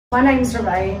My name's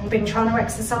Lorraine. Been trying to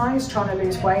exercise, trying to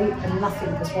lose weight, and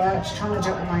nothing has worked. Trying to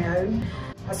do it on my own.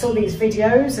 I saw these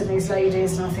videos and these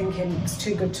ladies and I'm thinking it's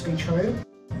too good to be true.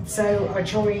 So I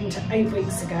joined 8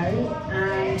 weeks ago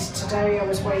and today I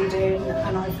was weighed in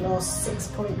and I've lost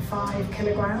 6.5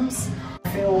 kilograms.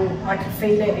 I could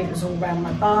feel it. It was all around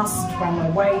my bust, around my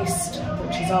waist,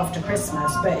 which is after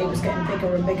Christmas, but it was getting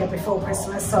bigger and bigger before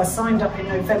Christmas. So I signed up in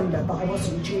November, but I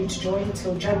wasn't due to join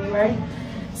until January.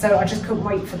 So I just couldn't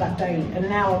wait for that date. And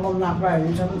now I'm on that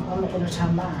road, I'm not going to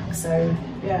turn back. So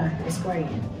yeah, it's great.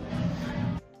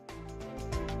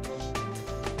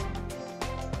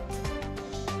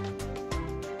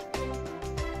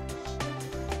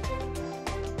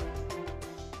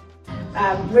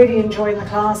 Really enjoying the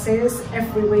classes.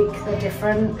 Every week they're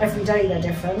different, every day they're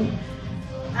different,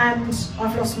 and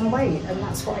I've lost my weight and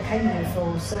that's what I came here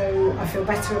for. So I feel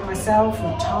better in myself,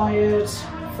 not tired,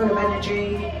 full of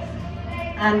energy,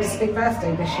 and it's a big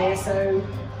birthday this year, so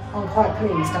I'm quite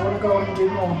pleased. I want to go on and do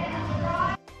more.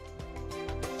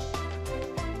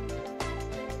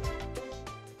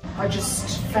 I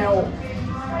just felt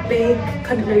big,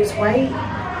 couldn't lose weight.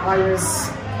 I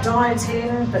was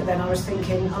dieting, but then I was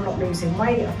thinking I'm not losing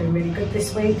weight, I've been really good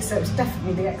this week, so it's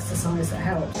definitely the exercise that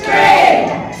helped. 3, 2,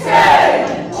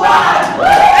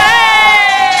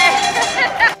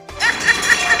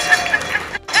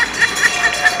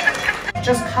 1.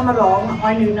 Just come along.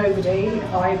 I knew nobody,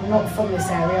 I'm not from this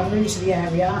area, I'm new to the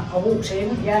area. I walked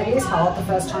in, yeah, it is hard the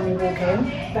first time you walk in,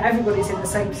 but everybody's in the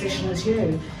same position as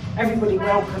you. Everybody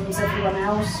welcomes everyone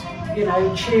else, you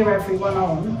know, cheer everyone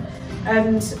on.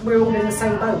 And we're all in the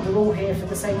same boat, we're all here for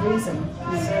the same reason.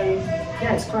 So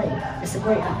yeah, it's great. It's a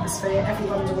great atmosphere,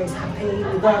 everyone's always happy.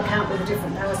 We work out with a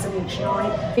different person each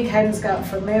night. Weekends go out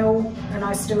for a meal and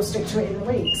I still stick to it in the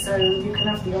week. So you can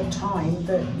have the odd time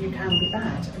that you can be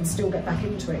bad and still get back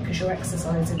into it because you're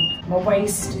exercising. My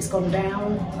waist has gone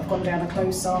down, I've gone down a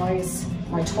clothes size.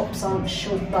 My tops aren't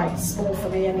short, like small for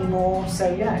me anymore.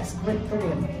 So yeah, it's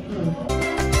brilliant.